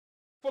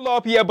Follow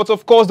up here, but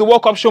of course the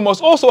World Cup show must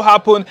also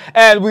happen,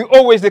 and we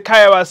always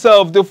carry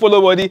ourselves the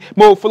follow body.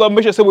 More follow,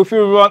 make sure so we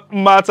feel run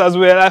match as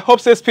well. I hope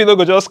say Spino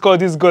go just score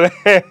this goal. No,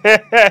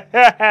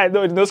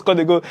 he did not score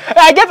the goal.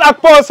 I get a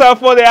pause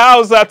for the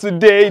house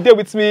today. There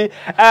with me,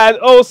 and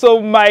also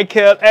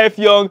Michael F.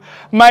 Young.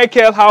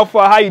 Michael, how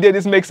far? How you did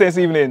this make sense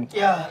evening?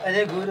 Yeah, I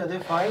did good. I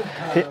did fine.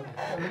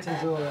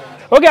 Everything's all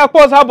right. Okay, I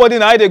pause. How about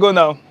how they go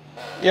now?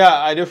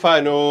 Yeah, I do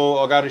find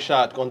Oga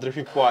Richard, country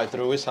people, I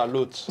throw a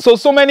salute.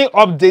 So many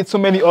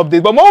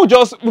updates. But more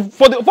just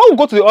before we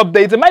go to the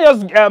updates, I might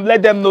just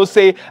let them know,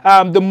 say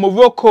the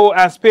Morocco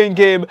and Spain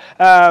game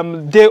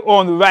they're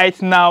on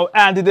right now,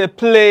 and they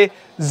play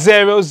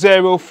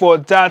 0-0 for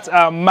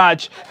that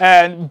match.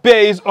 And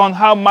based on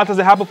how matters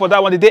they happen for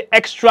that one, they did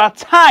extra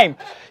time.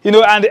 You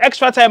know, and the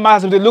extra time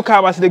matters if they look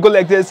at as they go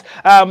like this.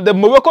 The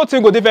Morocco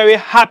team will be very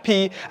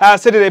happy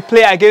say that they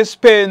play against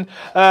Spain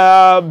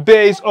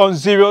based on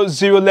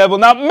 0-0 level.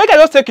 Now, make I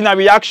just take in a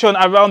reaction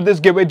around this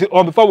game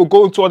before we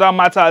go into other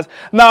matters.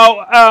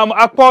 Now,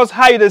 of course,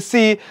 how you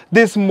see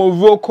this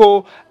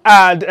Morocco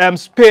and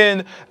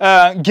Spain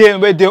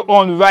game where they're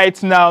on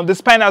right now. The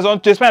Spaniards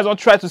don't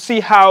try to see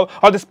how,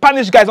 or the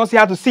Spanish guys won't see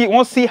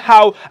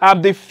how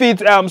they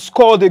fit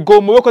score the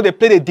goal. Morocco, they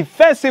play the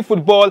defensive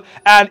football,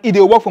 and it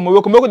will work for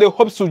Morocco. Morocco, they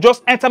hope to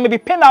just enter maybe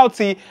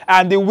penalty,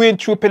 and they win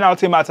through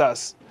penalty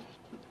matters.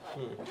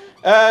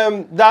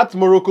 That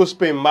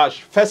Morocco-Spain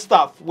match, first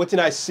half, what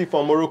I see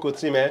from Morocco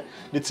team,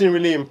 the team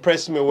really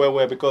impressed me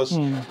well because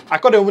I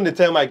couldn't even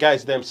tell my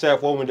guys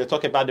themselves when they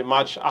talk about the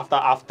match after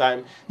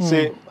halftime,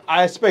 say,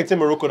 I expect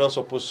Morocco don't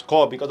supposed to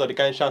score because of the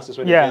kind of chances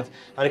when they get,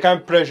 and the kind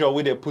of pressure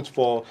when they put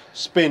for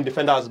Spain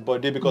defenders'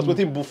 body, because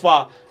within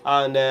Buffon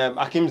and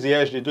Hakim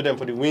Ziyech, they do them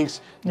for the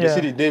wings. You see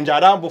the danger.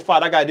 That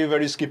Buffon, that guy did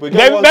very skippy.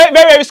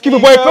 Very skippy,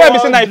 but he probably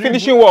saying that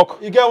finishing work.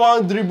 You get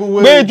one dribble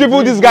where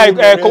dribble this guy,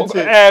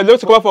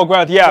 let's go for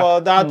ground,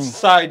 For that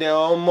side,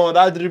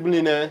 that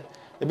dribbling, it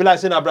be like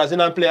saying a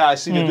Brazilian player, I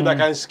see they do that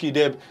kind of ski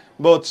there.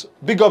 But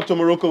big up to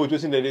Morocco with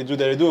what they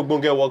do a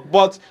bunga work.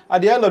 But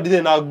at the end of the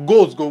day, now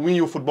goals go win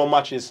you football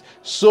matches.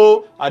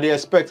 So I they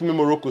expect me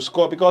Morocco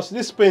score, because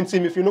this Spain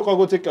team, if you not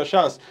go take your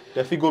chance,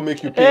 they will go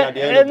make you pay at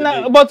the end of the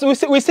day. But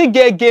we see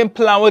get game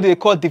plan what they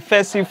call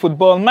defensive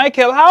football.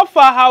 Michael,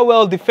 how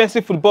well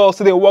defensive football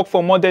so they work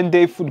for modern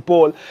day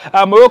football?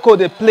 Morocco,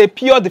 they play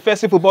pure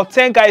defensive football.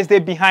 10 guys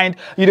there behind.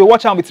 You they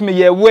watch out with me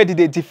here. Where did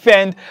they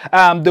defend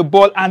the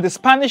ball? And the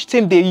Spanish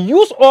team, they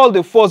use all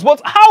the force.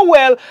 But how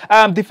well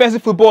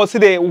defensive football so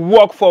they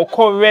work for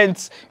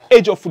current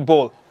age of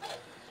football?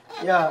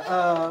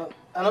 Yeah,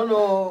 I don't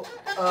know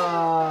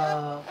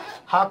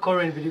how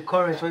current be the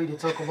current what you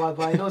talk about,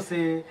 but I know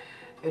say,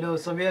 you know,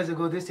 some years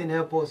ago this thing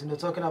helped us, you know,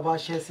 talking about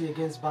Chelsea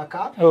against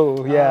Barca.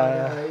 Oh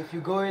yeah. If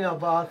you're going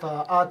about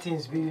how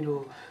things be, you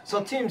know,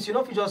 some teams, you know,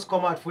 if you just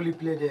come out fully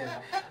play them,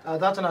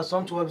 that's one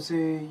something where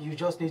say you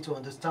just need to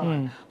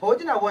understand. But what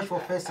did I watch for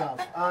first half,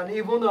 and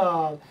even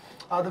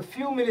the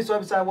few minutes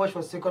website I watched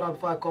for second half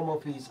before I come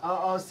up is,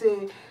 I'll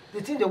say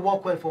the thing they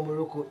work well for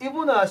Morocco.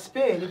 Even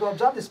Spain, if you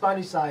observe the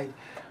Spanish side,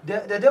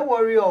 they don't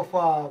worry of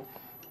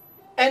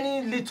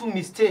any little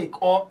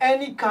mistake or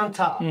any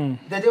counter.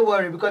 They don't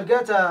worry, because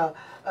get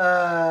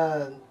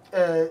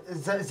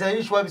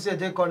Ziyech website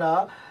they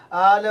corner,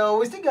 and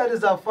we still get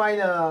this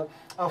fine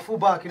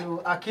fullback, you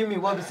know, Hakimi,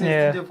 what we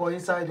say today for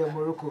inside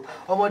Morocco.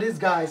 These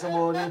guys,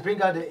 they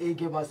bring out the A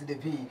game as the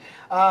V.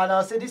 And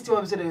I'll say this team,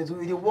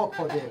 it work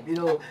for them. You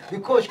know, the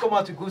coach come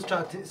out with good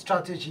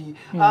strategy.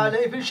 And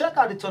if you check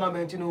out the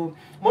tournament, you know,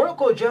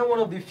 Morocco joined one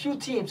of the few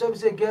teams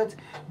obviously get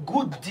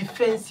good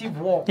defensive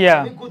work.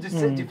 Yeah. I mean, good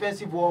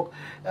defensive work.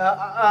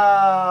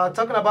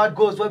 Talking about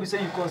goals, where we say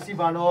you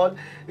conceive and all,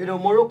 you know,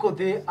 Morocco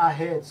they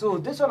ahead. So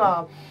this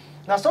one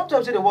now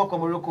sometimes they work on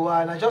Morocco,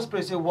 and I just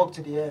pray say work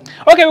to the end.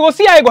 Okay, we will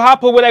see how it will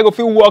happen, whether I go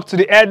feel work to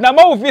the end. Now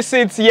more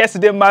visit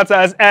yesterday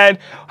matters, and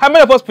how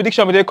many of us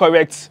prediction were they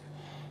correct?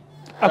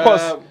 Of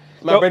course.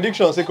 My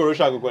prediction say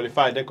Croatia will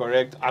qualify, they're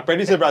correct. I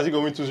predict say Brazil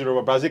going 2-0,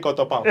 but Brazil cut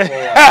up and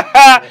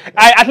 4-1.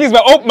 At least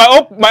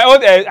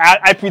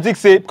I predict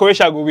say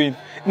Croatia will win.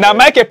 Now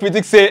Michael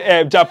predicts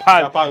say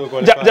Japan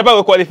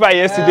will qualify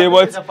yesterday,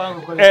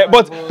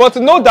 but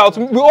no doubt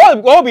we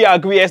all be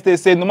agree as they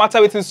say, no matter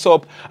what is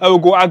up, we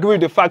go agree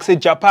with the fact say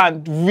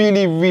Japan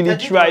really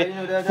try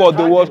for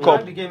the World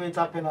Cup. The game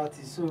into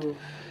penalty, so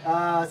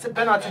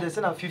penalty they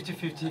say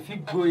 50-50. If you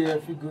go here,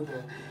 if you go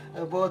there.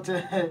 But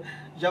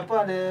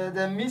Japan,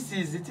 the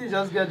misses, it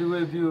just get the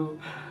way view.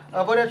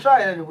 But they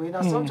try anyway.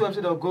 Now sometimes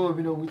they'll go,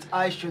 you know, with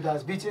high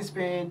shoulders, beating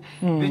Spain,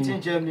 beating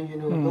Germany, you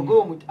know, they'll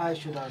go with high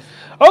shoulders.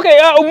 Okay,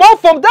 more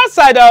from that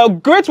side, a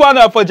great one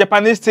for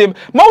Japanese team.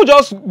 More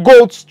just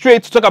go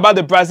straight to talk about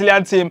the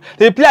Brazilian team.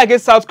 They play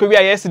against South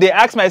Korea yesterday.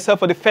 I asked myself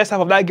for the first half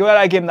of that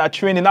game, that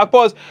training. Now, of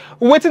course,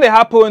 waiting to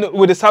happen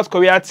with the South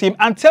Korea team,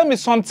 and tell me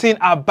something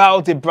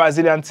about the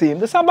Brazilian team.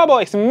 The Samba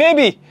Boys,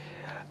 maybe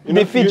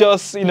they feel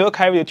just,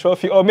 carry the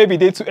trophy, or maybe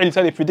they too early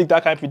to predict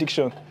that kind of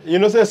prediction.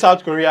 Say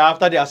South Korea,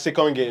 after their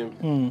second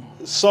game,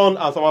 Son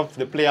and some of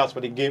the players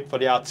for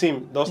their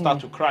team don't start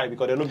to cry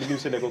because they don't believe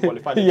say they go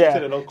qualify. They say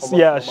they don't come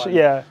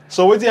up.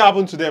 So what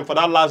happened to them for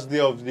that last day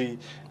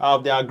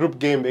of their group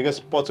game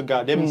against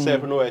Portugal? They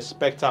themselves no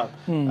expect them.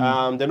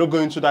 They're not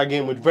going to that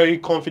game with very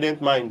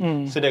confident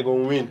mind, say they're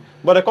going to win.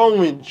 But they can't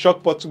win,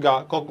 shock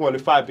Portugal, can't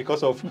qualify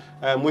because of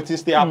waiting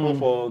stay happen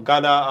for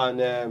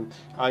Ghana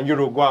and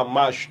Uruguay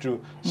match too.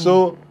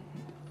 So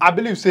I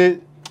believe say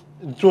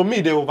to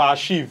me they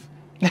overachieve.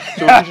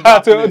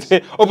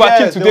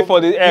 Overachieve today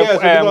for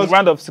the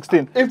round of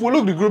 16. If we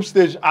look the group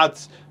stage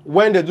at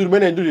when they do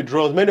the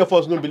draws, many of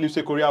us don't believe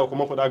say Korea will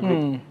come up for that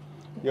group.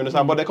 You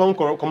understand? But they can't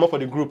come up for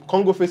the group.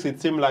 Congo face a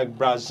team like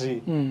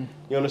Brazil.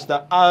 You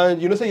understand?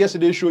 And say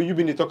yesterday's show you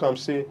been the talk and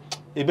say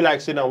it be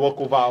like saying and walk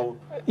over.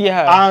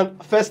 Yeah.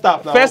 And first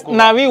half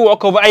now we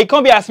walk over. It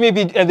can't be as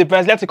maybe the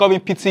Brazilians to come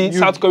in pity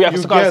South Korea.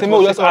 Say,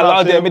 just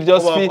allow them. Maybe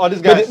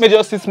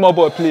just see small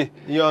ball play.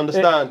 You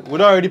understand? We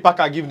don't already pack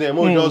and give them.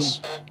 We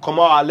just come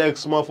out our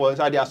legs small for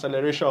inside the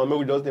acceleration. Maybe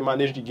we just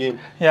manage the game.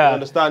 Yeah. You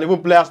understand?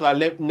 Even players like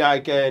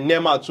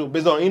Neymar too,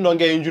 based on he don't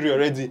get injury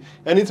already.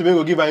 Anything we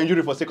go give an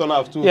injury for second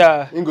half too.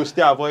 Yeah. He go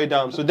stay avoid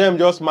them. So them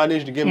just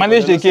manage the game.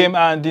 Manage the game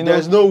and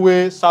there's no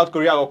way South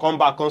Korea will come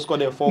back and score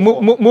them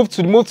 4-4. Move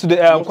to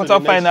the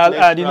quarter-final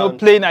and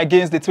playing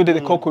against the two that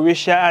they call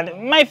Croatia.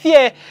 And my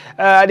fear,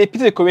 they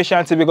pity the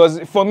Croatian team because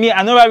for me,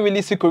 I never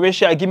really see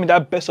Croatia give me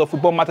that best of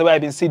football matter where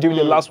I've been seeing during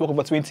the last World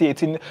Cup for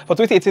 2018. For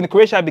 2018,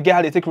 Croatia began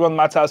how they take run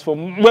matters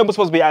from when we're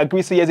supposed to be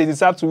agreed. Yes, they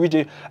deserve to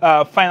reach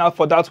a final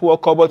for that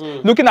World Cup. But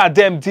looking at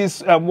them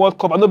this World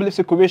Cup, I don't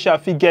believe Croatia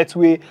feel get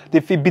way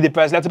they feel beat the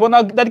Brazilians. But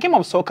now that game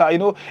of soccer,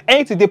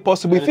 anything they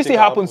possible. If it still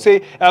happen,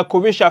 say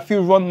Croatia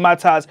feel run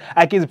matters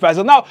against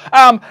Brazil. Now,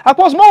 I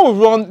suppose more will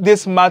run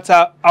this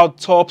matter out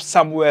top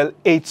Samuel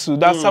Eto'o.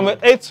 That's Samuel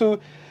Eto'o,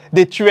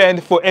 the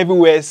trend for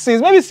everywhere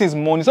since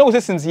morning. Some would say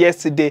since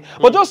yesterday.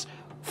 But just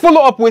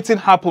follow up waiting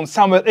happen.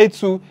 Samuel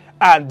Eto'o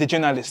and the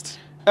journalist.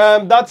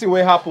 That thing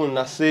will happen.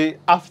 I say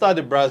after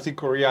the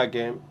Brazil-Korea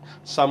game,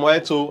 Samuel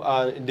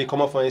Eto'o they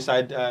come up from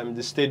inside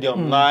the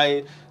stadium.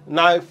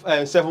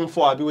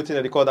 7-4. I'll be waiting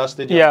at they call that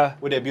stadium. Yeah.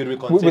 Where they build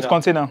with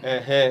container.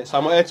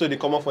 Samuel Eto'o they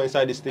come up from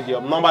inside the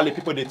stadium. Normally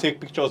people they take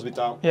pictures with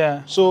them.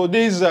 Yeah. So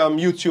these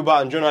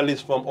YouTuber and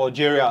journalists from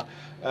Algeria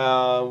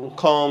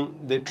come,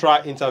 they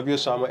try interview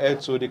Samuel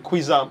Eto'o, they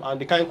quiz them,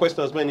 and the kind of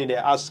questions when they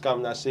ask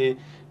them, they say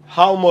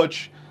how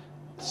much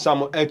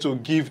Samuel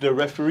Eto'o give the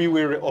referee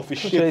will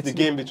officiate the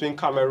game between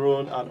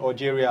Cameroon and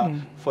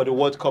Algeria for the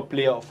World Cup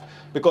playoff.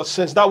 Because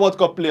since that World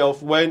Cup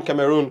playoff, when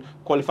Cameroon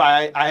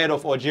qualify ahead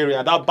of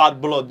Algeria, that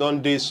bad blood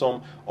done day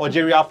some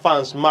Algeria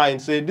fans'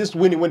 mind say this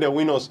winning when they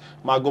win us,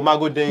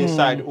 Mago day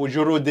inside,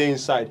 Ojoro day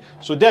inside.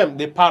 So them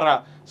they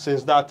para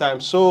since that time.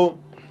 So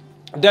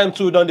them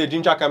too done the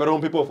ginger Cameroon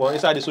people for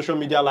inside the social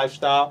media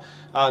lifestyle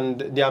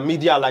and their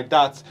media like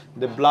that.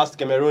 They blast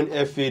Cameroon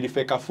FA, the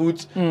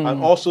Fecafoot,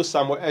 and also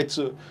Samuel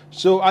Eto'o.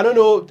 So I don't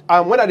know,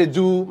 when I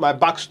do my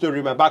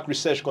backstory, my back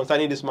research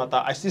concerning this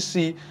matter, I still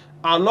see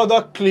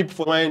another clip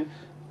for when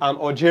an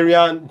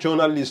Algerian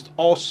journalist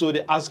also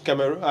they asked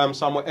Samuel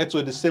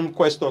Eto'o the same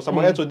question.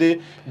 Samuel Eto'o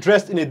they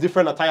dressed in a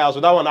different attire, so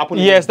that one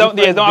happened. Yes, that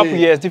happened.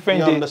 Yes, different.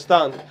 You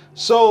understand?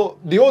 So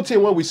the whole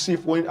thing when we see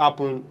when it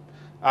happened,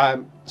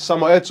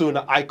 Samuel Eto'o an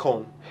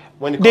icon.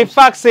 When it the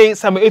fact say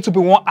Samuel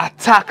Eto'o won't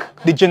attack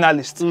the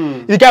journalist.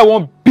 The guy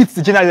won't beat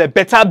the journalist,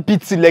 better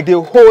beat it like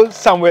the whole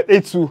Samuel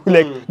Eto'o.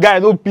 Like guy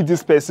don't beat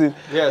this person.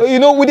 Yes.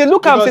 When they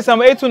look and say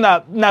Samuel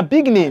Eto'o na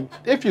big name.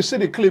 If you see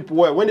the clip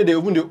where when they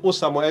even the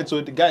Samuel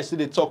Eto'o, the guys see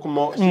they talk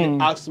more, see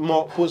they ask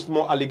more, post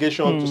more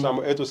allegations to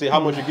Samuel Eto'o, say how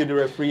much you give the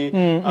referee,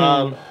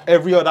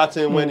 every other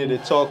thing when they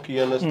talk,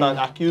 you understand,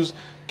 accuse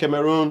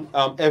Cameroon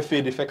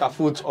FA, the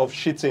Fecafoot of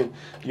cheating.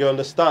 You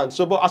understand?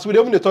 So, but as we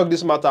don't even talk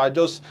this matter, I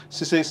just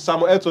say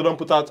Samuel Eto'o don't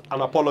put out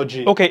an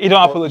apology. Okay, he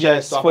don't apologize.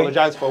 Yes, to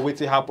apologize for what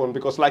happened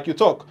because, like you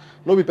talk,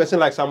 no be person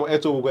like Samuel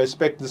Eto'o will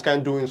expect this kind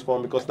of doings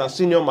from because now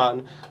senior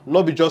man,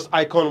 not be just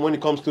icon when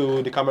it comes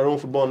to the Cameroon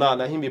football now.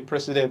 Now him be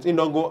president. He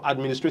don't go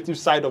administrative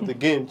side of the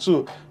game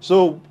too.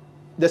 So.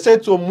 They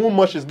said to more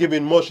much is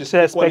given, much is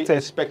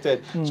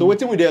expected. So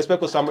what we they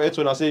expect for Samuel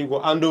Eto'o and say you go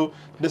handle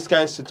this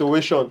kind of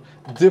situation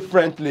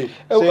differently.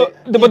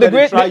 But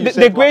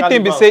the great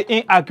thing be say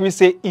in agree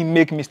say he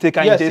make mistake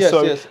and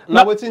yes.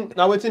 Now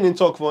waiting in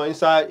talk for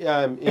inside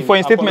for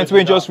in statement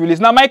we just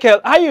released. Now Michael,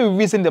 how you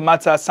reason the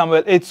matter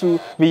Samuel Eto'o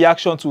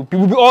reaction to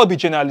people? We all be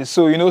journalists,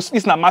 so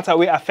it's not matter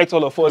we affect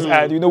all of us,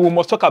 and we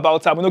must talk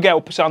about it. We don't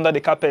get push under the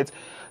carpet.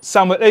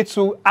 Samuel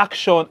Eto'o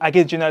action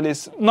against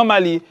journalists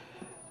normally.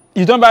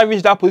 you don't ever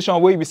reach that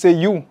position where we say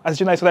you, as a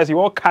journalist, you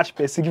won't catch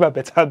person, give a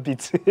better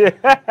beat. Okay,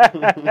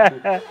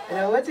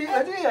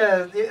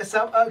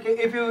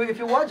 if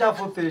you watch that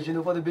footage, you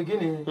know, for the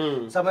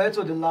beginning, Samuel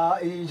to the la,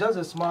 he just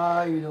a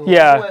smile, you know.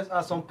 Yeah.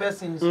 As some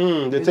persons,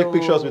 they take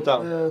pictures with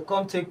him.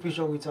 Come take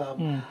picture with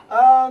him.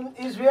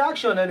 His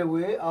reaction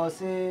anyway, I'll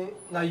say,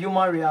 na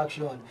human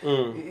reaction.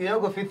 You know,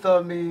 go fit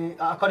tell me,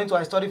 according to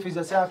I study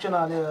physics, action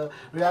and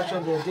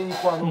reaction, they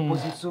equal and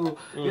opposite. So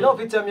you know, if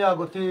you tell me I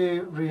go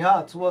to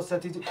react towards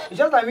certain. It's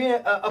just like me,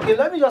 okay,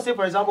 let me just say,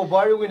 for example,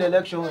 Buhari win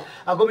election,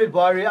 I go meet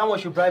Buhari, how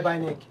much you bribe by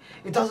neck?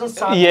 It doesn't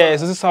sound yes, well. It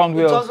doesn't sound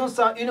well. It doesn't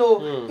sound, you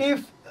know,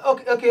 if,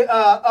 okay,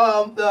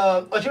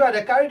 Algeria,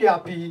 they carry their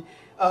P,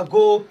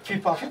 go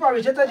FIFA. FIFA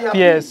rejected their P.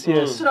 Yes.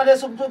 So now they're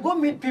supposed to go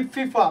meet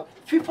FIFA.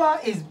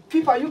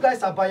 FIFA, you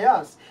guys are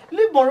biased.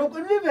 Leave Morocco,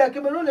 leave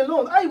Cameroon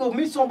alone. How you go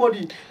meet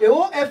somebody? A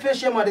whole FA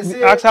chairman, they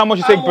say. Ask how much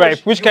you take bribe.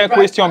 Which kind of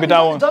question be that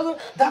one?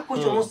 That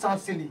question won't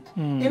sound silly.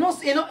 It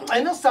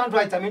not sound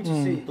right, I mean to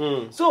say.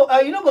 So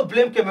you don't go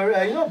blame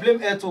Cameroon, you don't blame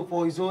Eto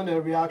for his own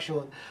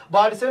reaction.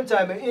 But at the same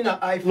time, in an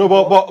eye. No,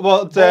 but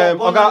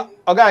Oga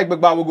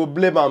Igbegba will go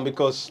blame him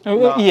because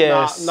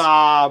yes,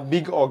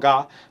 big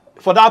Oga.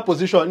 For that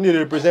position, need to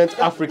represent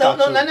Africa.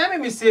 No, let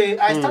me say,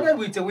 I started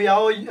with we are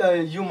all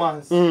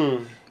humans.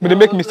 But they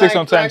make mistakes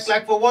sometimes.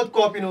 Like for World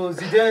Cup, you know,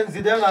 Zidane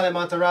and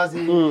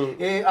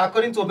Materazzi,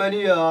 according to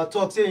many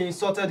talks, he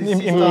insulted his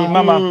sister,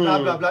 mama. blah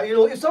blah blah. You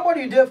know, if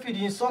somebody there feed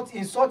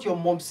insult your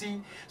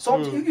momsy,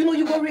 you know,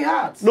 you go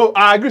react. No,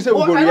 I agree. Say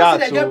we go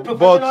react.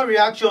 Professional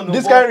reaction.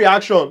 This kind of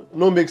reaction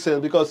no make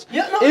sense because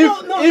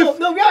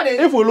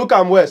if we look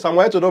at where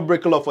Samuel to don't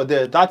break law for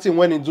there, that thing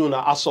when he do an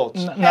assault.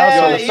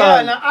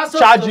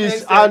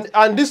 Charges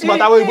and this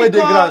matter where they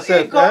grant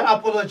self. He can't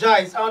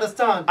apologize. I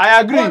understand. I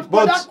agree,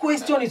 but that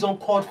question is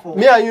uncalled for.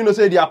 Me and you know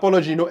say the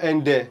apology no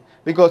end there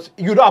because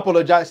you don't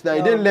apologize now.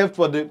 You then left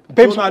for the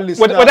journalist.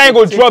 Whether you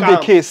go drop the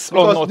case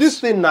or not. This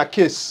thing na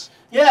case.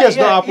 Case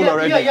don't happen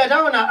already. Yeah,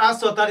 that one na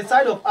assault, at the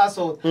side of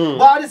assault.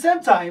 But at the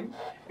same time,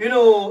 you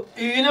know,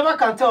 you never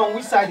can tell on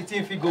which side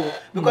the team go.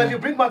 Because if you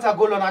bring matter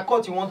go law, na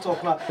court you want to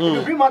talk now. If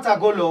you bring matter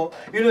go law,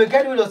 you know,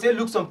 get rid of say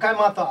look some kind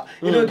matter.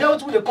 You know, get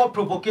what they call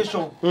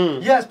provocation.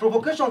 Yes,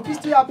 provocation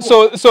still happen.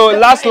 So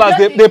last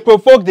they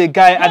provoke the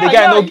guy and the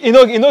guy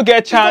you know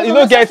get chance, you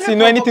know get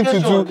anything to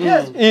do.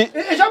 Yes. It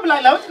just be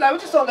like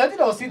what you saw, I think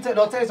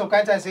they'll tell you some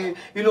kind of time say,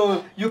 you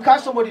know, you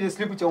catch somebody they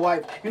sleep with your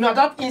wife. You know, at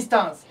that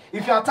instance,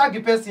 if you attack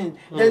the person,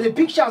 there's a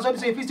big chance when you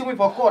say if you still wait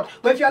for court.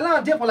 But if you're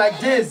lying there for like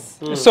days,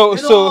 your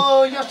chances.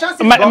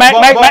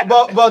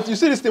 But you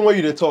see this thing where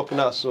you talk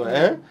now, so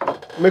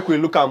make we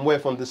look at where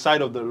from the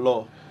side of the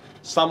law.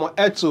 Samuel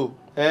Eto'o,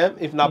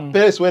 if na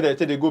place where they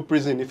say they go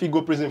prison, if he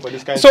go prison for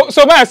this kind of thing.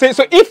 So when I say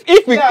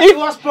if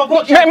was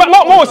provoked.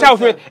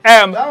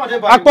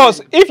 Of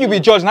course, if you be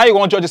judge, now you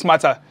want to judge this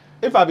matter.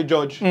 If I be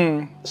judge,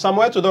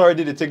 Samuel Eto'o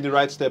already they take the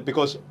right step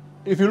because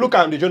if you look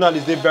at the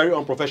journalists, they're very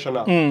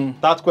unprofessional.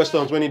 That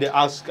questions when they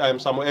ask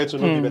Samuel Eto'o,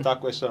 no be better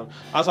question.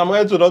 And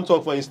Samuel Eto'o don't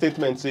talk for his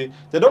statement. Say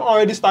they don't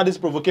already start this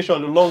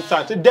provocation a long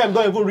time. Say them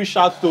don't even reach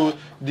out to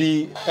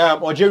the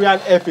Algerian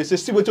FA. Say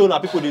see what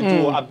people they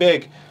do. I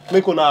beg,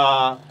 make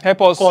una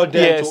help us call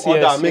them to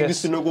order, make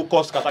this thing no go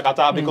cost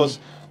kata because.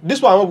 This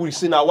one we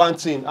see now one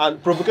thing,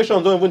 and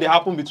provocations don't even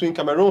happen between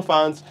Cameroon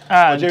fans,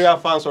 Nigeria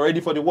fans already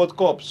for the World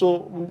Cup.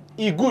 So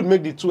it good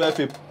make the two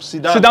FA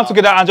sit down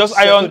together and just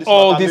iron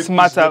all this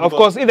matter. Of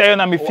course, if they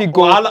iron and if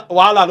go,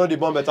 Wahala know the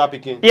bomb better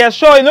picking. Yeah,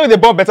 sure, you know the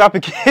bomb better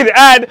picking.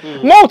 And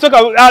more talk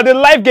about the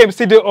live game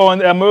still on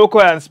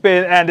Morocco and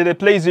Spain, and they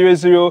play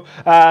 0-0.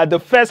 The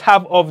first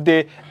half of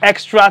the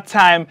extra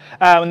time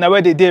now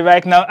where they did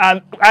right now,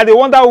 and I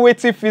wonder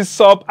what if it's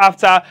up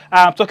after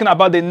talking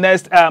about the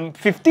next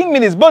 15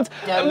 minutes, but.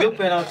 No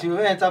penalty. We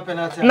enter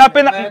penalty.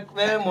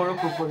 May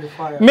Morocco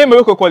qualify. May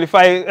Morocco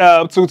qualify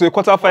to the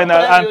quarterfinal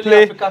and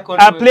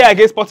play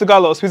against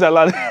Portugal or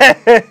Switzerland.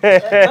 When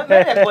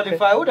they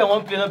qualify, who they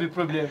want play not be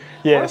problem.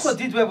 Yes. Morocco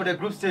did well with the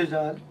group stage,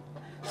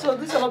 so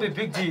this will not be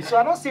big deal. So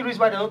I don't see reason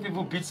why they don't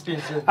people beat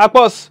Spain. Of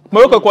course,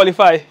 Morocco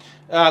qualify.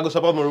 I go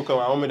support Morocco.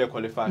 I want me to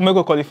qualify.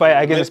 Morocco qualify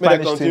against the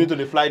Spanish team. Continue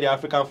to fly the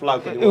African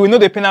flag. We know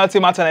the penalty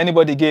matter in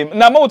anybody game.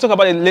 Now, more we'll talk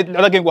about the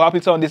other game will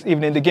happen on this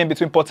evening, the game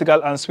between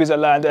Portugal and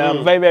Switzerland.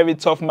 Very, very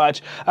tough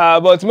match.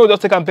 But we'll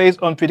just take a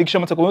based on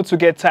prediction. We want to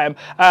get time.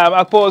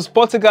 Of course,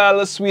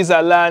 Portugal,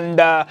 Switzerland.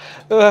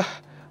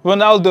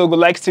 Ronaldo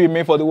likes to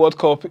remain for the World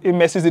Cup.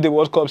 Messi did the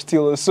World Cup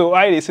still. So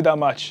I see that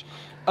match.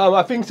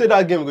 I think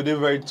that game will be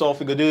very tough.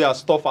 It will be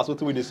as tough as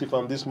what we see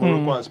from this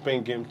Morocco and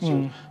Spain game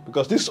too.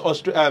 Because this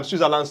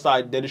Switzerland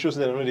side, they show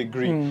they don't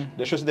agree.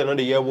 They show they don't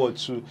the year word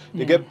too.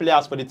 They get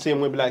players for the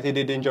team will be like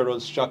they're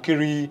dangerous.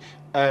 Shaqiri,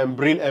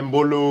 Bril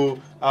Mbolo,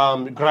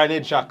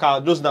 Granit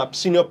Xhaka, those are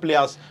senior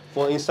players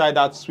for inside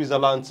that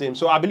Switzerland team.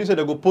 So I believe that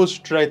they go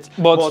post threat,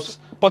 but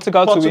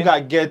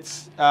Portugal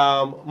gets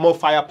more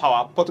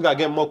firepower. Portugal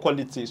get more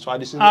quality. So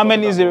how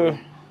many 0?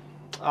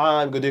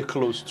 I'm going to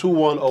close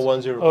 2-1 or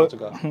 1-0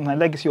 Portugal. I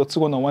like your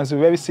 2-1 or 1-0,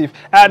 very safe.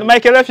 And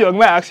Michael, if you're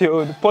going to ask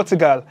you,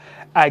 Portugal,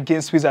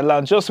 against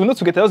Switzerland. Just we need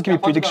to get. Let's give you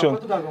a prediction.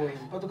 Portugal will win.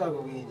 Portugal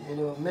will win. You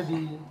know,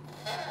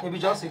 maybe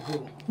just a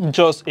goal.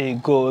 Just a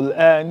goal.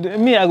 And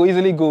me, I go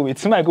easily go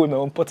with. I go with my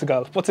own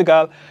Portugal.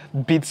 Portugal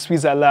beat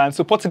Switzerland.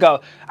 So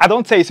Portugal, I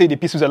don't tell you say they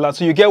beat Switzerland.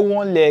 So you get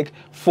one leg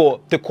for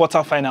the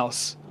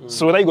quarterfinals.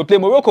 So whether you go play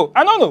Morocco,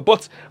 I don't know,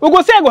 but we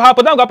go see it go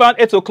happen. That go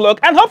happen at 8 o'clock,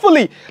 and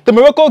hopefully the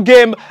Morocco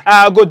game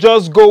go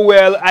just go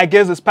well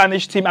against the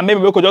Spanish team, and maybe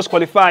Morocco just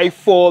qualify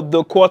for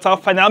the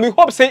quarterfinal. We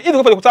hope say if we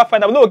go for the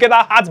quarterfinal, we will get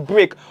that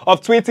heartbreak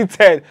of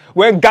 2010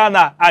 when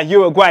Ghana and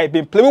Uruguay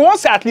been playing. We want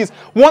to see at least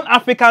one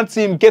African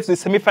team get to the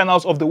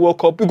semi-finals of the World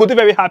Cup. We go do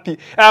very happy.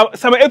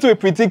 Samuel Eto'o will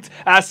predict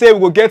and say we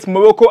will get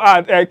Morocco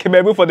and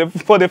Cameroon for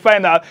the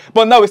final,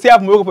 but now we still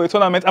have Morocco for the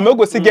tournament, and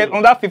Morocco still get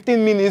under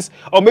 15 minutes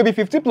or maybe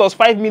 15 plus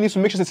 5 minutes to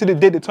make sure they see the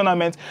day the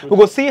tournament. We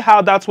will see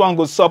how that one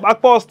goes up.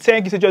 Of course,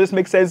 thank you, so just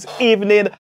makes sense. Evening.